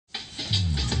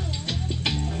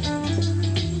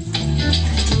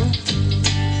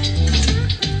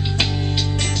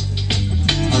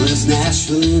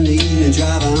Nashville in the evening,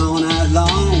 driving all night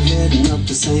long, heading up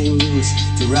to St. Louis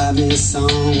to write me a song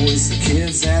with some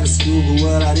kids out of school. But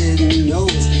what I didn't know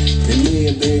is they may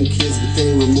have been kids, but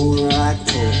they were more like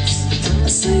poets. I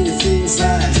sang things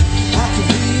like, I can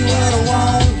be what I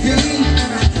want to be.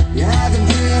 Yeah, I can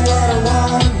be what I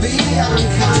want to be. I'm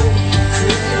kind of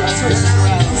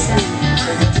creative.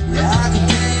 Yeah, I can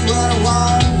be what I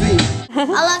want to be. I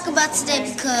like about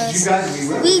today because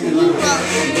we wrote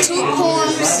 2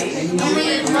 poems and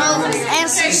we wrote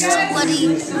answers to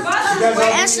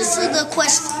the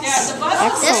questions.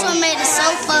 That's what made it so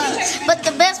fun. But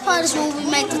the best part is when we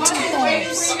make the 2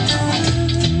 poems.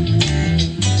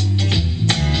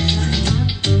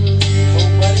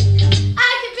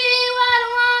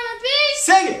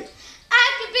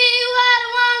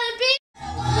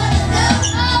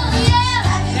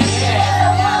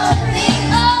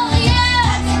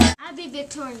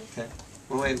 Okay.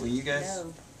 Well, wait, will you guys?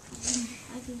 No.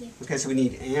 Okay, so we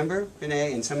need Amber,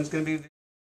 Renee, and someone's going to be...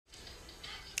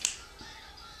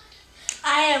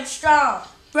 I am strong,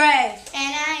 brave,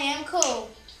 and I am cool.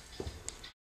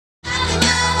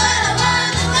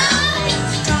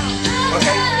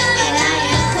 Okay. And I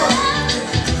am cool.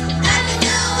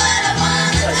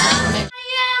 I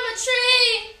am a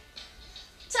tree,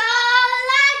 tall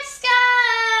like the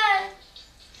sky.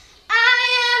 I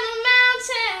am a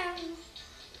mountain,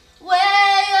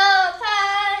 way up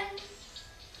high,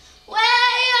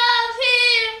 way up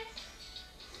here.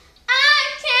 I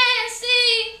can't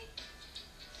see.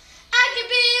 I can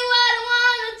be what I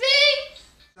want to be.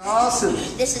 Awesome.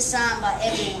 This is signed by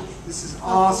everyone. This is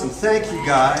awesome. Thank you,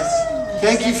 guys.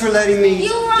 Thank you for letting me...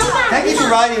 Thank you for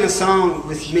writing a song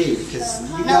with me, because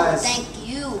you guys... No, thank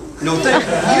you. No, thank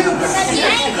you.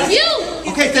 Thank you.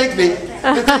 Okay, thank me.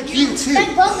 But thank you, too.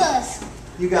 Thank both of us.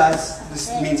 You guys, this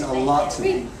means a lot to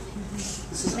me.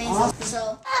 This is awesome.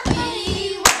 So,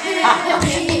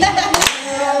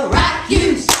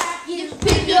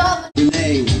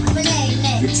 Renee,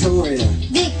 Victoria,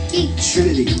 Vicky,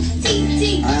 Trinity,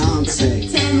 Titi, Ayante,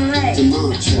 Tamaray,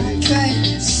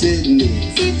 Demontre, Sydney,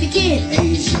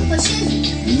 Asia,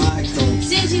 Michael,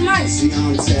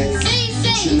 Deontay,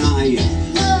 Shania,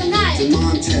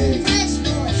 Demonte,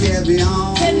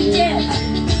 Kevion,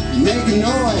 make a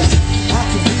noise.